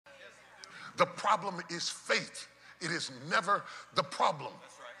The problem is faith. It is never the problem.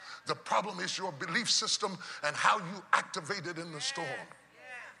 The problem is your belief system and how you activate it in the storm.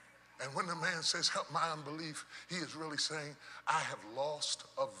 And when the man says, help my unbelief, he is really saying, I have lost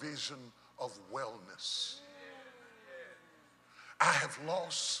a vision of wellness. I have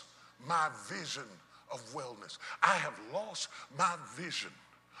lost my vision of wellness. I have lost my vision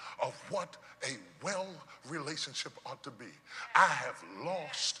of what a well relationship ought to be. I have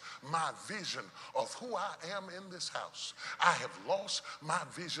lost my vision of who I am in this house. I have lost my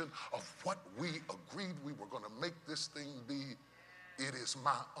vision of what we agreed we were going to make this thing be. It is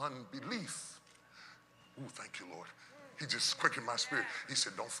my unbelief. Ooh, thank you, Lord. He just quickened my spirit. He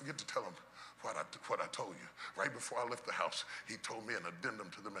said, don't forget to tell him what I told you. Right before I left the house, he told me an addendum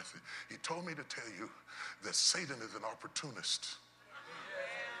to the message. He told me to tell you that Satan is an opportunist.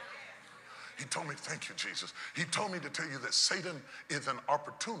 He told me, thank you, Jesus. He told me to tell you that Satan is an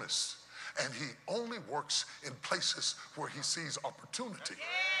opportunist, and he only works in places where he sees opportunity.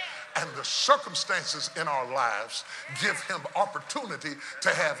 And the circumstances in our lives give him opportunity to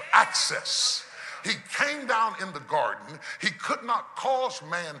have access. He came down in the garden. He could not cause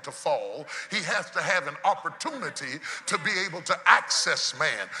man to fall. He has to have an opportunity to be able to access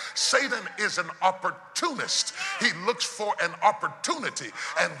man. Satan is an opportunist. He looks for an opportunity.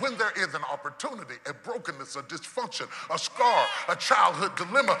 And when there is an opportunity, a brokenness, a dysfunction, a scar, a childhood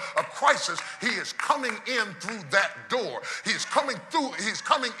dilemma, a crisis, he is coming in through that door. He's coming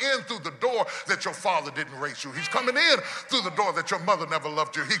in through the door that your father didn't raise you. He's coming in through the door that your mother never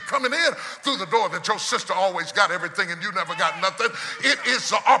loved you. He's coming in through the door that your sister always got everything and you never got nothing. It is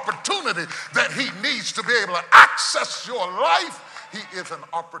the opportunity that he needs to be able to access your life. He is an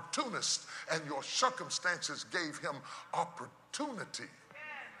opportunist, and your circumstances gave him opportunity.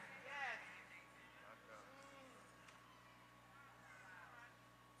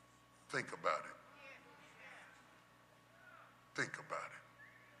 Think about it. Think about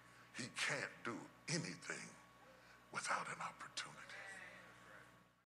it. He can't do